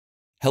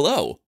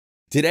Hello!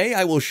 Today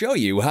I will show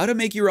you how to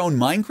make your own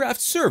Minecraft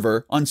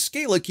server on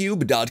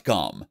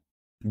scalacube.com.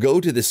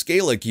 Go to the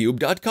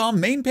scalacube.com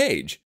main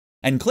page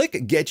and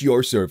click Get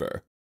Your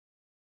Server.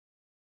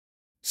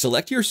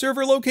 Select your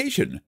server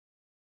location.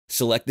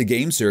 Select the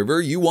game server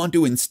you want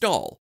to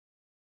install.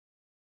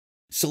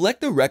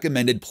 Select the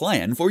recommended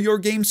plan for your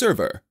game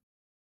server.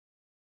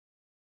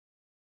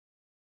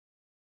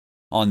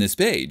 On this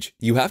page,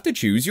 you have to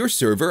choose your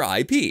server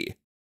IP.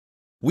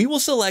 We will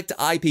select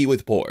IP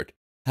with port.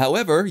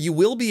 However, you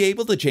will be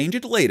able to change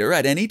it later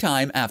at any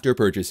time after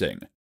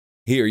purchasing.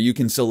 Here you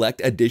can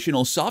select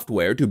additional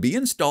software to be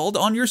installed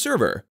on your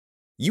server.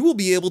 You will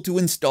be able to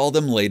install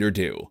them later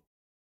too.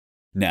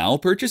 Now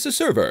purchase a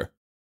server.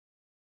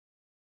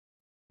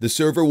 The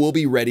server will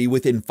be ready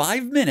within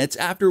 5 minutes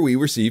after we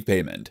receive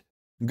payment.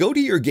 Go to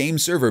your game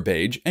server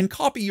page and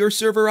copy your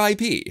server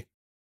IP.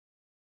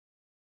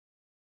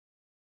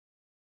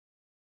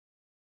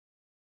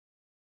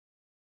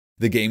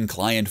 The game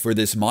client for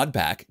this mod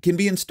pack can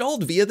be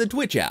installed via the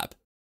Twitch app.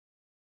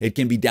 It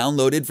can be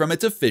downloaded from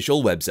its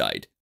official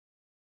website.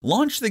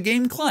 Launch the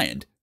game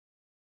client.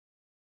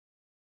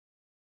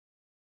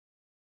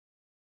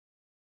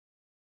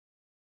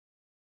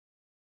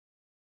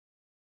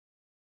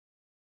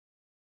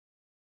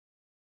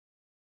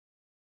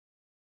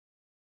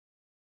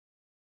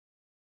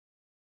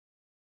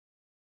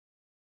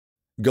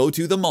 Go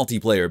to the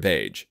multiplayer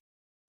page.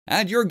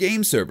 Add your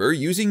game server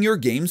using your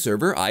game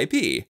server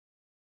IP.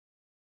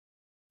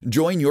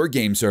 Join your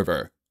game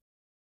server.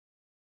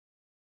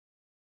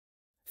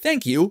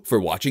 Thank you for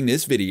watching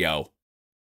this video.